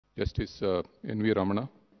Justice N.V. Ramana,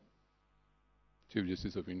 Chief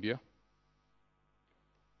Justice of India.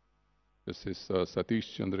 Justice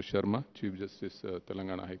Satish Chandra Sharma, Chief Justice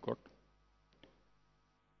Telangana High Court.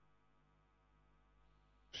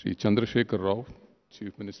 Shri Chandrasekhar Rao,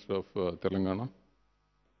 Chief Minister of Telangana.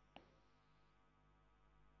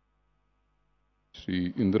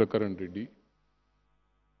 Shri Indrakaran Reddy,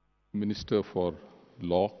 Minister for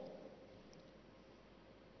Law.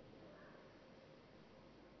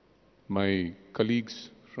 My colleagues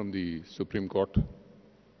from the Supreme Court,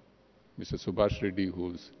 Mr. Subhash Reddy,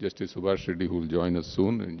 Justice Subhash Reddy, who will join us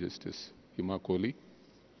soon, and Justice Hima Kohli,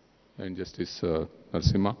 and Justice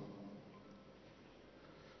Narasimha.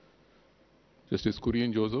 Justice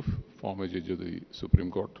Kurian Joseph, former Judge of the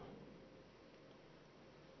Supreme Court.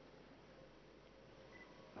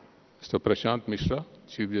 Mr. Prashant Mishra,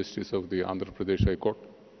 Chief Justice of the Andhra Pradesh High Court.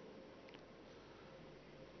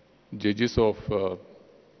 Judges of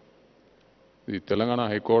the Telangana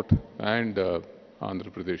High Court and Andhra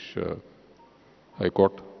Pradesh High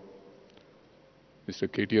Court.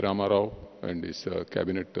 Mr. K.T. Ramarao and his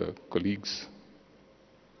cabinet colleagues.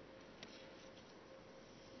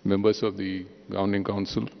 Members of the Governing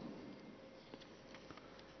Council.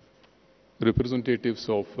 Representatives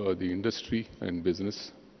of the industry and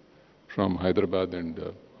business from Hyderabad and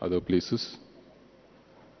other places,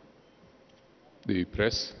 the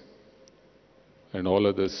press, and all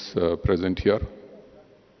others present here.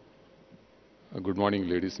 Good morning,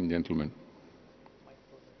 ladies and gentlemen.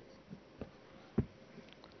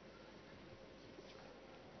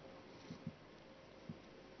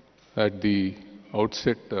 At the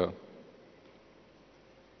outset,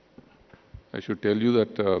 I should tell you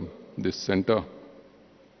that this center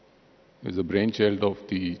is a brainchild of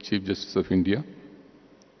the Chief Justice of India.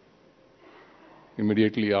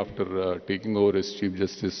 Immediately after taking over as Chief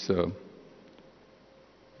Justice,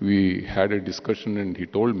 we had a discussion and he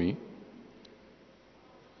told me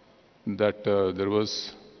that there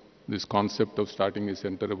was this concept of starting a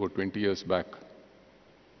center about 20 years back,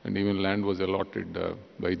 and even land was allotted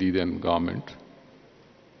by the then government.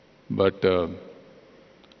 But the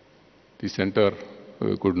center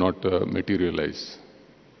could not materialize.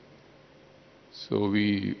 So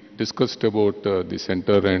we discussed about the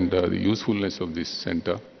center and the usefulness of this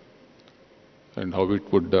center and how it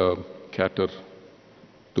would cater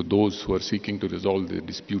to those who are seeking to resolve the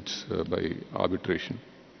disputes by arbitration.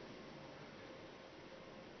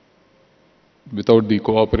 Without the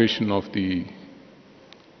cooperation of the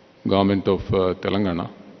government of Telangana,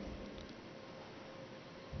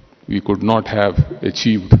 we could not have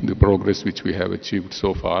achieved the progress which we have achieved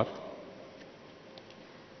so far.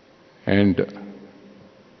 And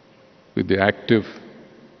with the active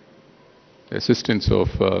assistance of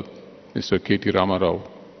Mr. K.T. Ramarao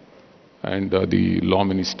and the Law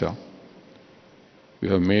Minister, we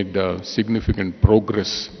have made significant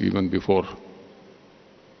progress even before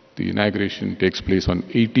the inauguration takes place on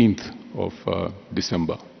 18th of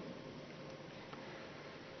December.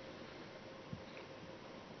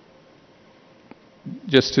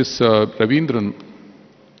 Justice Ravindran,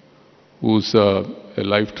 who's a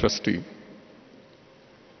life trustee,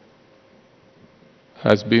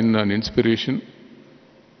 has been an inspiration.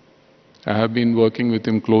 I have been working with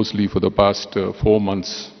him closely for the past 4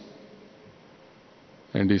 months,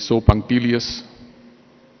 and he's so punctilious.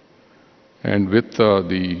 And with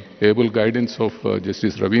the able guidance of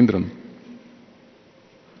Justice Ravindran,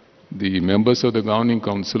 the members of the Governing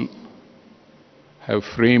Council have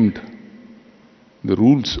framed the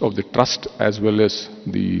rules of the trust as well as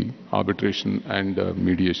the arbitration and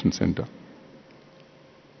mediation center.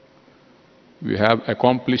 We have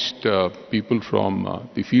accomplished people from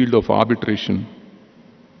the field of arbitration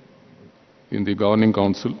in the Governing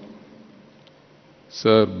Council.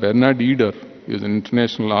 Sir Bernard Eder is an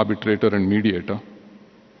international arbitrator and mediator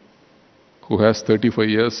who has 35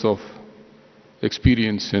 years of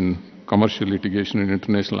experience in commercial litigation and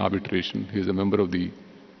international arbitration. He is a member of the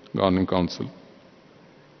Governing Council.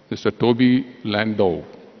 Mr. Toby Landau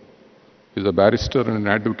is a barrister and an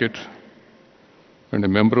advocate and a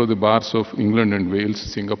member of the bars of England and Wales,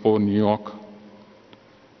 Singapore, New York.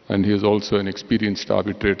 And he is also an experienced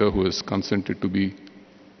arbitrator who has consented to be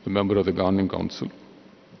a member of the Governing Council.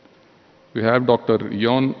 We have Dr.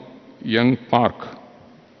 Young Park,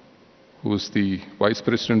 who is the Vice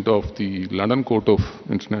President of the London Court of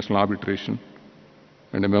International Arbitration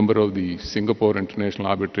and a member of the Singapore International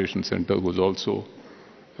Arbitration Center, who is also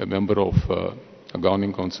a member of a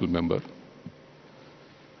Governing Council member.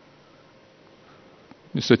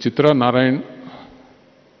 Mr. Chitra Narayan,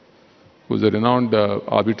 who is a renowned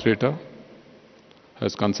arbitrator,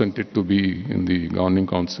 has consented to be in the Governing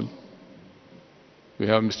Council. We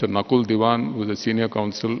have Mr. Nakul Diwan, who is a Senior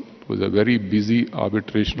Counsel, who is a very busy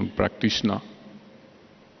arbitration practitioner.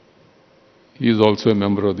 He is also a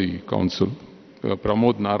member of the Council. We have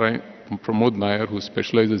Pramod Nair, who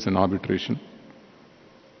specializes in arbitration,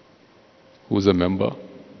 who is a member.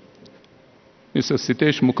 Mr.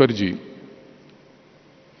 Sitesh Mukherjee,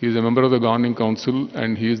 he is a member of the Governing Council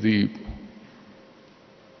and he is the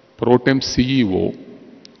pro tem CEO.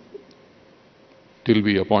 Till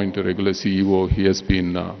we appoint a regular CEO, he has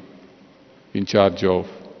been in charge of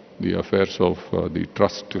the affairs of the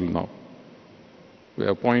trust till now. We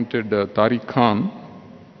appointed Tariq Khan,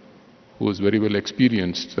 who is very well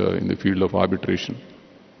experienced in the field of arbitration,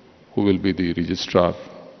 who will be the registrar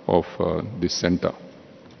of this center.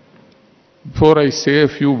 Before I say a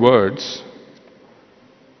few words,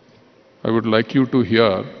 I would like you to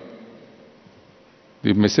hear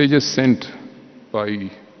the messages sent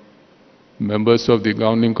by members of the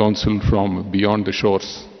Governing Council from beyond the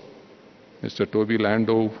shores, Mr. Toby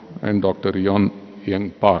Landau and Dr.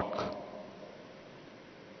 Young Park.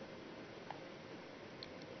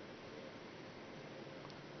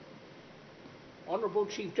 Honourable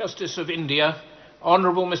Chief Justice of India,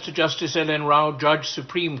 Honourable Mr. Justice L.N. Rao, Judge,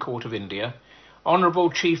 Supreme Court of India, Honourable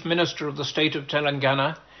Chief Minister of the State of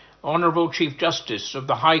Telangana, Honourable Chief Justice of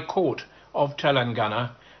the High Court of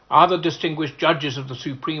Telangana, other distinguished judges of the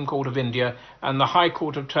Supreme Court of India and the High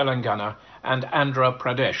Court of Telangana and Andhra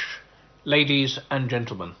Pradesh, ladies and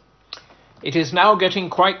gentlemen. It is now getting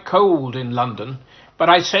quite cold in London, but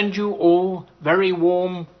I send you all very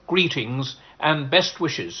warm greetings and best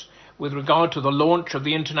wishes with regard to the launch of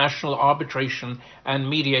the International Arbitration and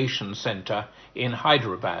Mediation Centre in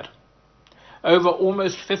Hyderabad. Over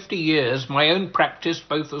almost 50 years, my own practice,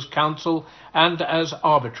 both as counsel and as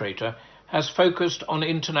arbitrator, has focused on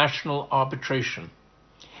international arbitration.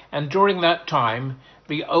 And during that time,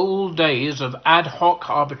 the old days of ad hoc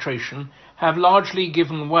arbitration have largely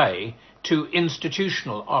given way to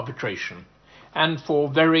institutional arbitration, and for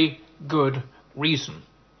very good reason.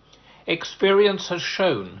 Experience has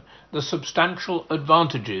shown the substantial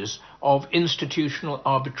advantages of institutional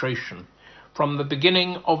arbitration, from the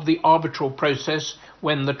beginning of the arbitral process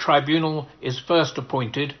when the tribunal is first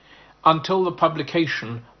appointed until the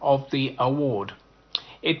publication of the award.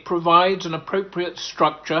 It provides an appropriate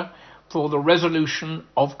structure for the resolution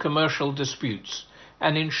of commercial disputes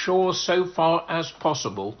and ensures so far as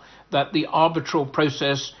possible that the arbitral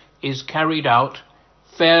process is carried out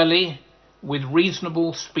fairly, with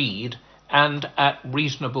reasonable speed and at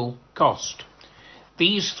reasonable cost.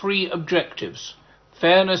 These three objectives,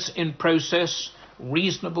 fairness in process,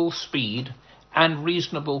 reasonable speed, and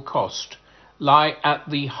reasonable cost, lie at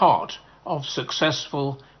the heart of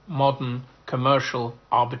successful modern commercial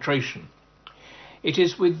arbitration. It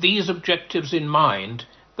is with these objectives in mind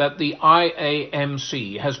that the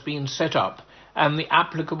IAMC has been set up and the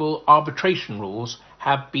applicable arbitration rules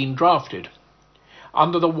have been drafted.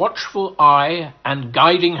 Under the watchful eye and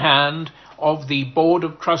guiding hand of the Board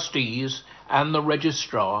of Trustees and the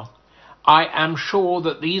Registrar, I am sure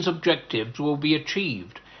that these objectives will be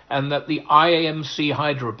achieved and that the IAMC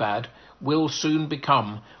Hyderabad will soon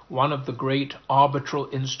become one of the great arbitral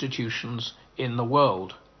institutions in the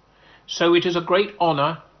world. So it is a great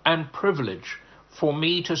honour and privilege for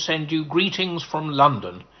me to send you greetings from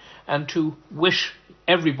London and to wish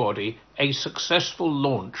everybody a successful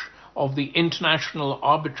launch of the International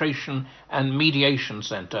Arbitration and Mediation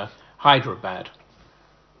Centre, Hyderabad.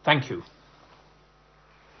 Thank you.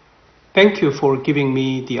 Thank you for giving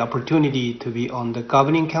me the opportunity to be on the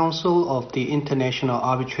Governing Council of the International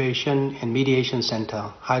Arbitration and Mediation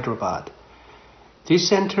Centre, Hyderabad. This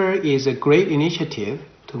centre is a great initiative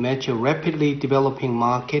to match a rapidly developing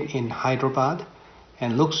market in Hyderabad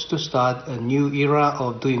and looks to start a new era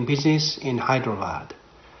of doing business in Hyderabad.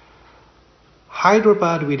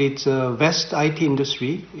 Hyderabad, with its vast IT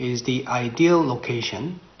industry, is the ideal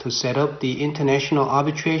location to set up the International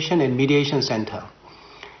Arbitration and Mediation Centre.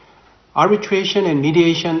 Arbitration and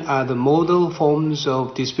mediation are the model forms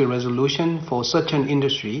of dispute resolution for such an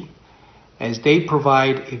industry, as they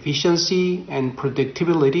provide efficiency and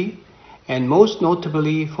predictability, and most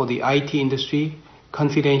notably for the IT industry,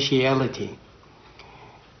 confidentiality.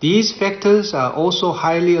 These factors are also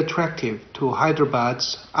highly attractive to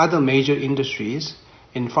Hyderabad's other major industries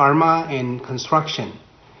in pharma and construction,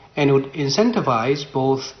 and would incentivize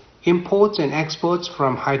both imports and exports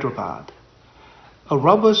from Hyderabad. A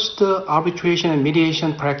robust arbitration and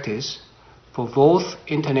mediation practice for both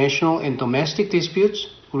international and domestic disputes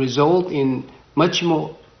will result in much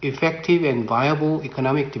more effective and viable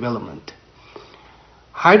economic development.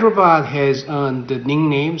 Hyderabad has earned the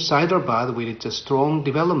nickname Cyderabad with its strong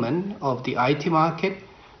development of the IT market,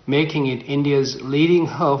 making it India's leading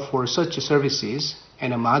hub for such services,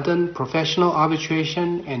 and a modern professional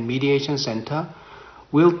arbitration and mediation center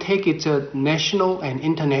will take its national and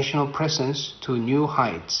international presence to new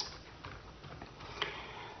heights.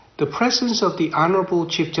 The presence of the Honorable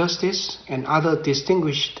Chief Justice and other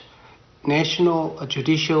distinguished national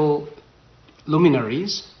judicial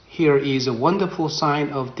luminaries here is a wonderful sign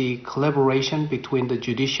of the collaboration between the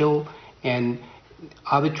judicial and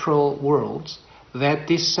arbitral worlds that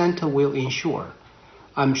this center will ensure.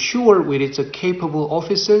 I'm sure with its capable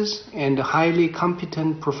officers and highly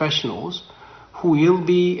competent professionals who will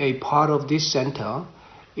be a part of this center,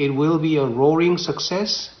 it will be a roaring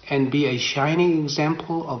success and be a shining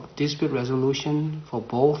example of dispute resolution for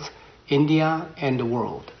both India and the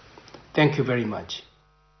world. Thank you very much.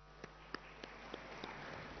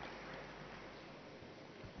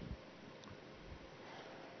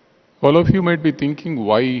 All of you might be thinking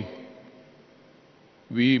why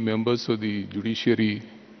we members of the judiciary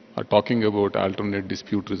are talking about alternate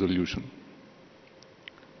dispute resolution.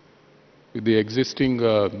 With the existing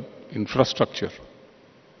infrastructure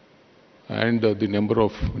and the number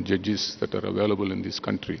of judges that are available in this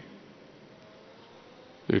country,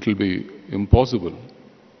 it will be impossible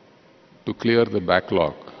to clear the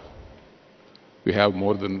backlog. We have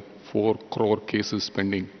more than 4 crore cases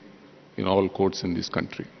pending in all courts in this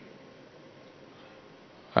country.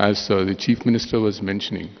 As the Chief Minister was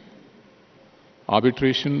mentioning,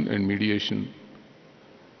 arbitration and mediation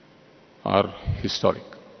are historic.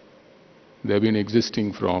 They have been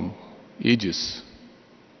existing from ages.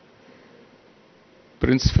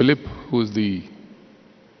 Prince Philip, who is the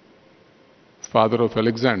father of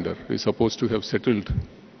Alexander, is supposed to have settled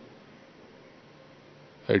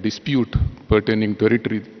a dispute pertaining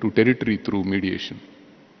to territory through mediation.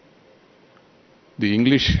 The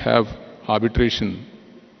English have arbitration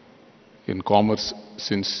in commerce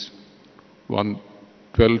since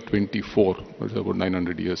 1224, that's about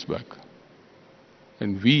 900 years back.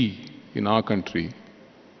 And we, in our country,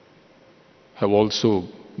 have also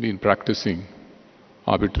been practicing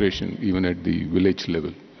arbitration even at the village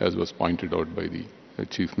level, as was pointed out by the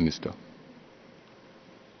Chief Minister.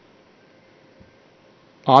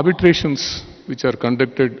 Arbitrations which are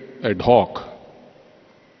conducted ad hoc,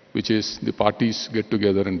 which is the parties get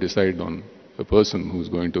together and decide on a person who is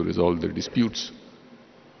going to resolve the disputes,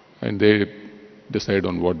 and they decide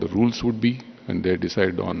on what the rules would be, and they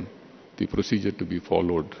decide on the procedure to be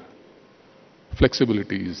followed.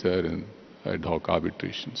 Flexibility is there in ad hoc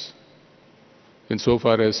arbitrations.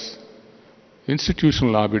 Insofar as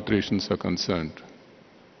institutional arbitrations are concerned,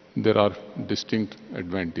 there are distinct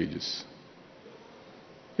advantages.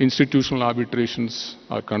 Institutional arbitrations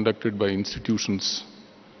are conducted by institutions,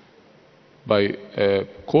 by a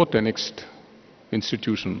court-annexed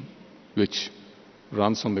institution which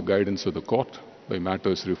runs on the guidance of the court by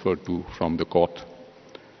matters referred to from the court.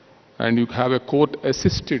 And you have a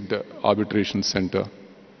court-assisted arbitration center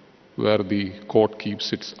where the court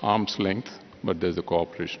keeps its arm's length, but there's the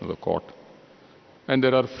cooperation of the court. And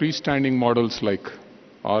there are freestanding models like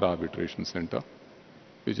our arbitration center,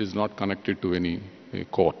 which is not connected to any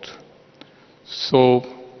court. So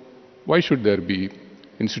why should there be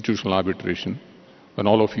institutional arbitration when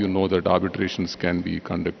all of you know that arbitrations can be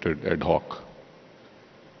conducted ad hoc?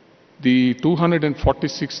 The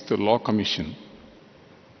 246th Law Commission,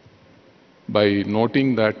 by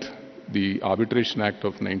noting that the Arbitration Act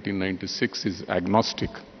of 1996 is agnostic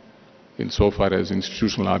insofar as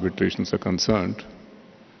institutional arbitrations are concerned,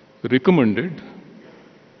 recommended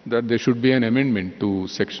that there should be an amendment to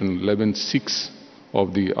Section 11(6)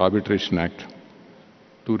 of the Arbitration Act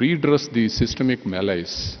to redress the systemic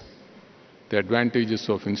malaise. The advantages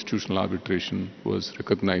of institutional arbitration was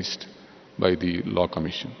recognized by the Law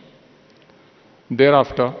Commission.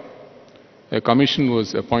 Thereafter, a commission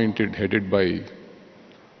was appointed headed by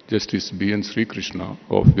Justice B.N. Sri Krishna,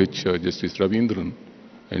 of which Justice Ravindran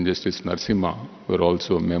and Justice Narasimha were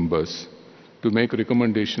also members, to make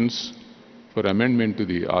recommendations for amendment to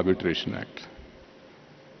the Arbitration Act.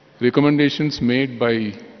 Recommendations made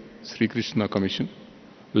by Sri Krishna Commission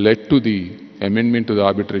led to the amendment to the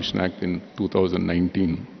Arbitration Act in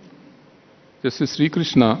 2019. Justice Sri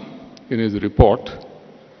Krishna, in his report,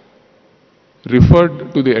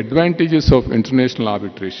 referred to the advantages of international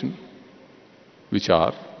arbitration, which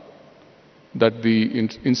are that the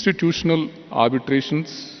institutional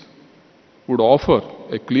arbitrations would offer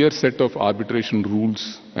a clear set of arbitration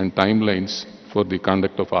rules and timelines for the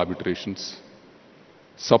conduct of arbitrations,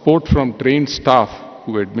 support from trained staff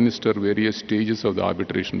who administer various stages of the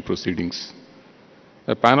arbitration proceedings,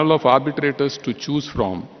 a panel of arbitrators to choose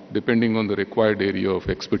from depending on the required area of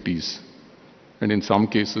expertise, and in some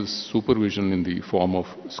cases supervision in the form of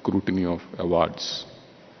scrutiny of awards.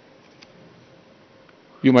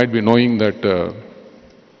 You might be knowing that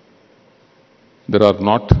there are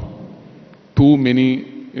not too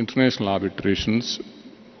many international arbitrations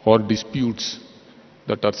or disputes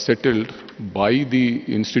that are settled by the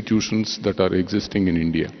institutions that are existing in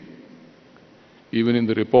India. Even in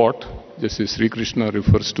the report, Justice Sri Krishna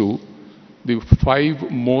refers to the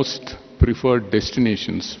 5 most preferred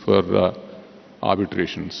destinations for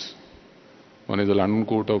arbitrations. One is the London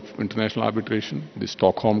Court of International Arbitration, the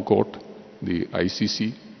Stockholm Court, the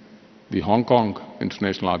ICC, the Hong Kong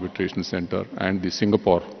International Arbitration Center, and the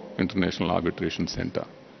Singapore International Arbitration Center.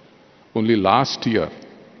 Only last year,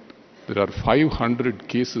 there are 500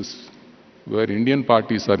 cases where Indian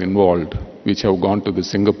parties are involved which have gone to the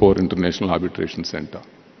Singapore International Arbitration Center.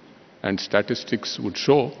 And statistics would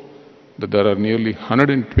show that there are nearly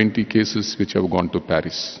 120 cases which have gone to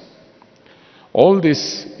Paris. All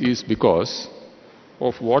this is because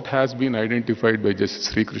of what has been identified by Justice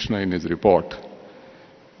Sri Krishna in his report.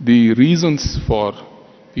 The reasons for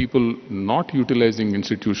people not utilizing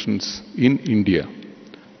institutions in India,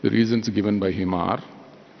 the reasons given by him are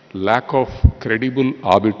lack of credible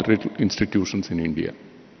arbitral institutions in India.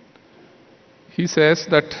 He says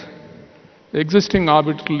that existing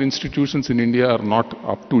arbitral institutions in India are not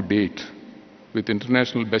up to date with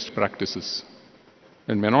international best practices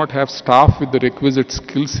and may not have staff with the requisite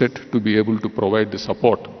skill set to be able to provide the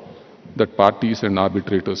support that parties and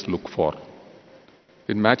arbitrators look for.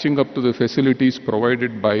 In matching up to the facilities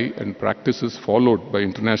provided by and practices followed by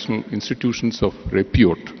international institutions of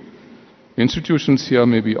repute, institutions here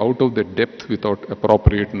may be out of their depth without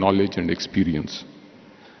appropriate knowledge and experience.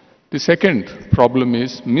 The second problem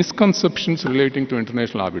is misconceptions relating to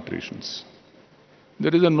international arbitrations.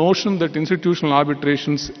 There is a notion that institutional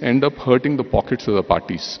arbitrations end up hurting the pockets of the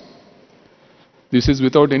parties. This is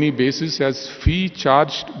without any basis, as fee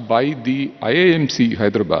charged by the IAMC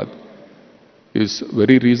Hyderabad is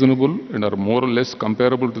very reasonable and are more or less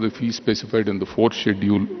comparable to the fees specified in the 4th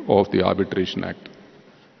schedule of the Arbitration Act.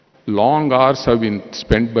 Long hours have been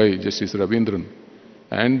spent by Justice Ravindran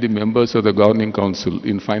and the members of the Governing Council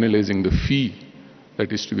in finalizing the fee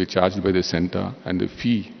that is to be charged by the center and the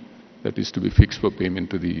fee that is to be fixed for payment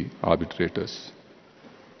to the arbitrators.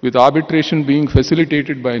 With arbitration being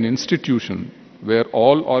facilitated by an institution where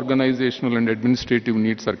all organizational and administrative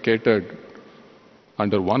needs are catered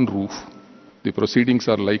under one roof, the proceedings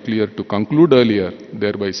are likelier to conclude earlier,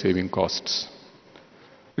 thereby saving costs.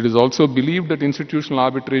 It is also believed that institutional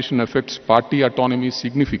arbitration affects party autonomy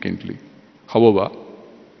significantly. However,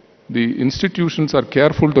 the institutions are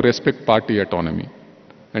careful to respect party autonomy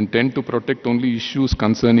and tend to protect only issues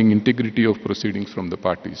concerning integrity of proceedings from the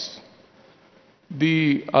parties.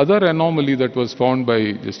 The other anomaly that was found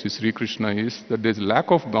by Justice Sri Krishna is that there is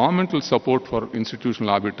lack of governmental support for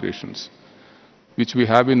institutional arbitrations, which we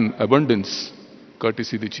have in abundance,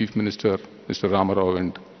 courtesy the Chief Minister, Mr. Rama Rao,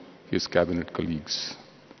 and his cabinet colleagues.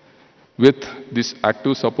 With this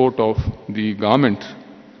active support of the government,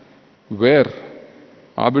 where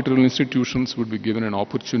arbitral institutions would be given an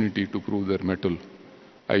opportunity to prove their mettle,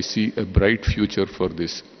 I see a bright future for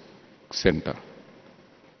this center.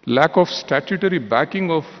 Lack of statutory backing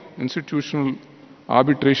of institutional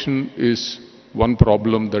arbitration is one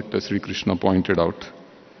problem that Sri Krishna pointed out.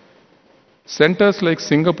 Centers like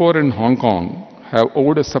Singapore and Hong Kong have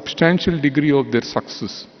owed a substantial degree of their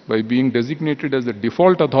success by being designated as the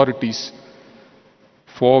default authorities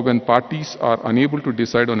for when parties are unable to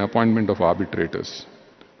decide on appointment of arbitrators.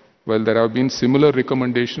 While there have been similar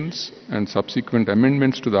recommendations and subsequent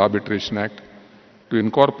amendments to the Arbitration Act to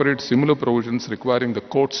incorporate similar provisions requiring the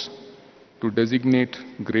courts to designate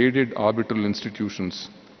graded arbitral institutions,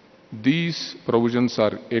 these provisions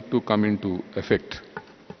are yet to come into effect.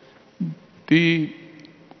 The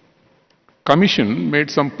Commission made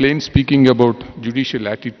some plain speaking about judicial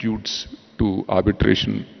attitudes to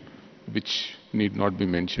arbitration, which need not be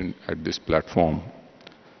mentioned at this platform.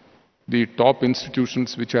 The top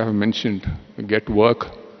institutions which I have mentioned get work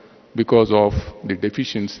because of the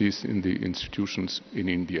deficiencies in the institutions in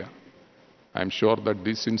India. I am sure that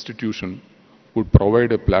this institution would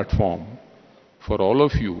provide a platform for all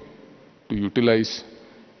of you to utilize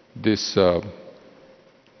this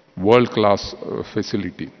world-class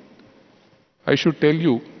facility. I should tell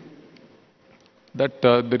you that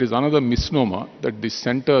there is another misnomer that these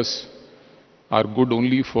centers are good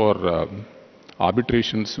only for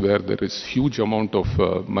arbitrations where there is huge amount of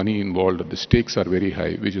money involved, the stakes are very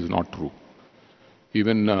high, which is not true.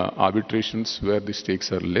 Even arbitrations where the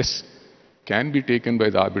stakes are less, can be taken by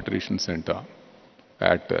the arbitration center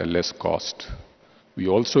at a less cost. We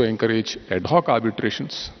also encourage ad hoc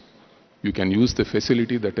arbitrations. You can use the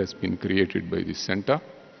facility that has been created by this center.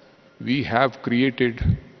 We have created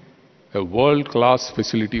a world-class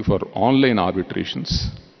facility for online arbitrations.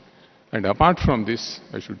 And apart from this,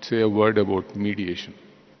 I should say a word about mediation.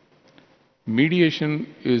 Mediation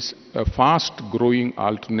is a fast-growing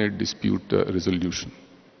alternate dispute resolution.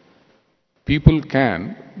 People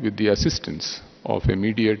can, with the assistance of a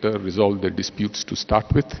mediator, resolve their disputes to start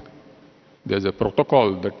with. There's a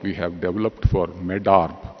protocol that we have developed for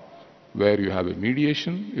MEDARB, where you have a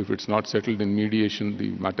mediation. If it's not settled in mediation, the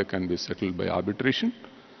matter can be settled by arbitration.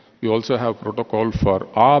 We also have protocol for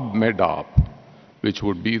ARB-MEDARB, which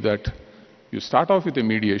would be that you start off with a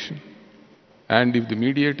mediation, and if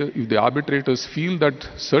the arbitrators feel that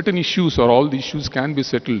certain issues or all the issues can be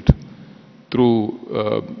settled through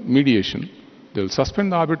mediation, they'll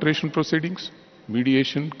suspend the arbitration proceedings,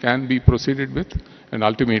 mediation can be proceeded with, and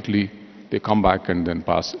ultimately they come back and then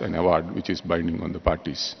pass an award which is binding on the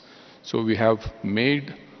parties. So we have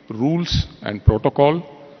made rules and protocol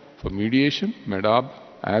for mediation, MEDARB,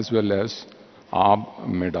 as well as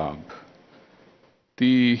ARB-MEDARB.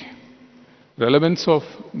 The relevance of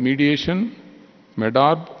mediation,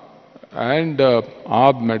 MEDARB and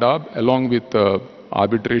ARB-MEDARB along with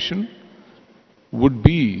arbitration would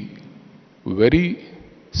be very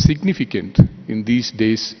significant in these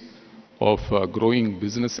days of growing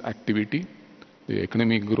business activity, the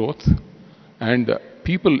economic growth, and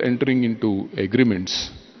people entering into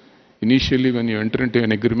agreements. Initially, when you enter into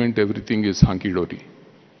an agreement, everything is hunky-dory.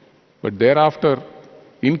 But thereafter,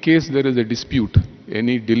 in case there is a dispute,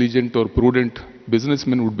 any diligent or prudent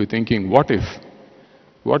businessman would be thinking, what if?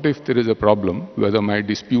 What if there is a problem, whether my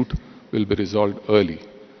dispute will be resolved early?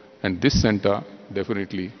 And this center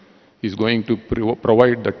definitely is going to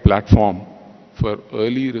provide that platform for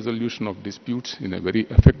early resolution of disputes in a very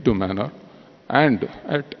effective manner and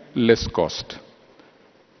at less cost.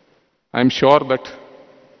 I'm sure that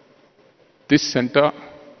this center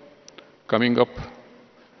coming up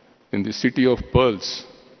in the city of pearls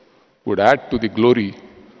would add to the glory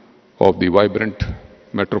of the vibrant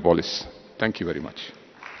metropolis. Thank you very much.